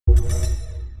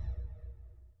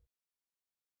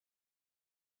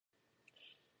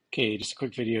Okay, just a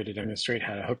quick video to demonstrate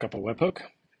how to hook up a webhook.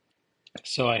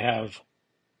 So I have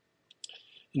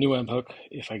a new webhook.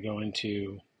 If I go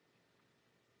into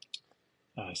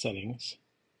settings,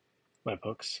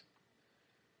 webhooks,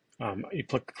 you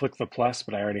click the plus,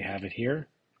 but I already have it here.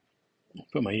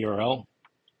 Put my URL.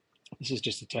 This is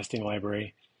just a testing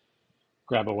library.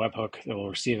 Grab a webhook that will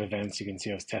receive events. You can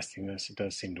see I was testing this. It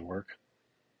does seem to work.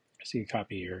 So you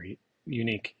copy your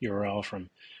unique URL from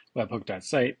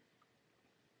webhook.site,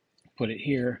 put it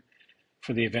here.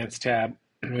 For the events tab,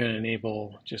 I'm going to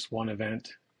enable just one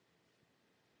event,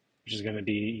 which is going to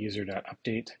be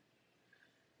user.update.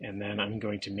 And then I'm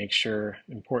going to make sure,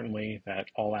 importantly, that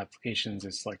all applications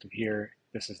is selected here.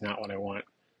 This is not what I want.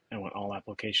 I want all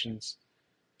applications.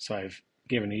 So I've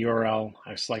given a URL,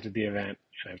 I've selected the event,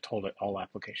 and I've told it all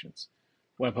applications.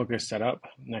 Webhook is set up.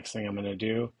 Next thing I'm going to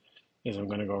do is I'm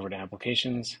going to go over to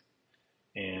applications,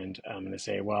 and I'm going to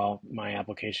say, well, my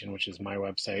application, which is my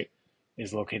website,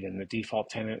 is located in the default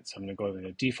tenant. So I'm going to go to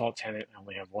the default tenant. I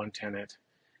only have one tenant,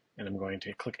 and I'm going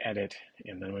to click edit,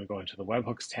 and then I'm going to go into the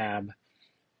webhooks tab,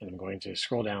 and I'm going to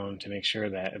scroll down to make sure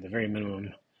that at the very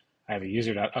minimum I have a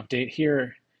user.update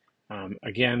here.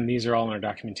 Again, these are all in our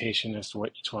documentation as to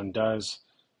what each one does.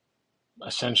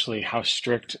 Essentially, how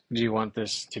strict do you want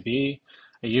this to be?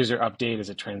 A user update is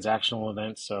a transactional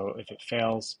event, so if it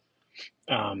fails,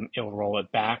 it will roll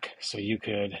it back. So you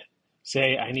could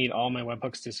say, I need all my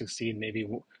webhooks to succeed. Maybe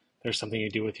there's something you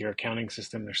do with your accounting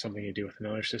system, there's something you do with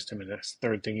another system, and there's a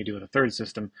third thing you do with a third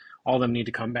system. All of them need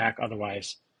to come back,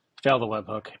 otherwise fail the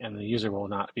webhook and the user will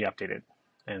not be updated.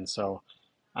 And so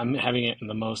I'm having it in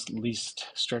the least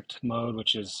strict mode,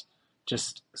 which is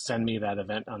just send me that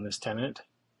event on this tenant,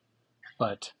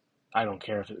 but I don't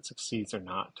care if it succeeds or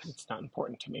not. It's not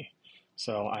important to me.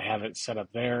 So I have it set up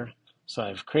there. So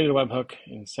I've created a webhook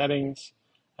in settings.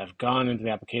 I've gone into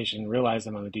the application, realized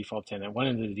I'm on the default tenant, went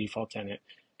into the default tenant,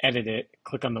 edit it,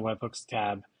 click on the webhooks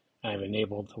tab, and I've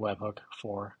enabled the webhook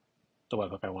for the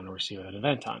webhook I want to receive an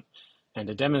event on. And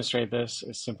to demonstrate this,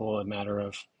 it's simple a matter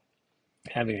of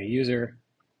having a user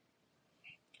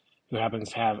who happens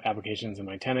to have applications in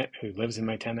my tenant, who lives in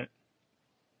my tenant,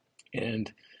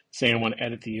 and say I want to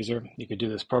edit the user. You could do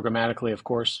this programmatically, of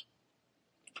course.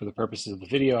 For the purposes of the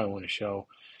video, I want to show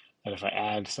that if I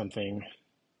add something,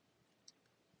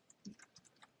 I'm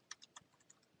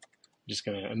just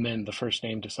going to amend the first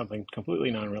name to something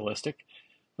completely non-realistic.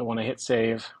 But when I hit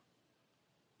save,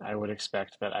 I would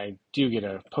expect that I do get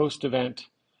a post event,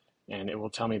 and it will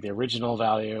tell me the original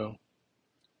value,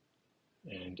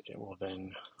 and it will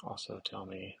then also tell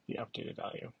me the updated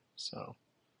value. So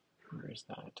where is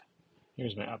that?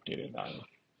 Here's my updated value.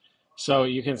 So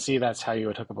you can see that's how you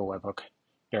would hook up a webhook,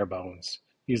 bare bones,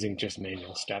 using just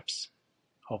manual steps.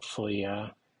 Hopefully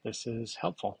this is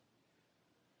helpful.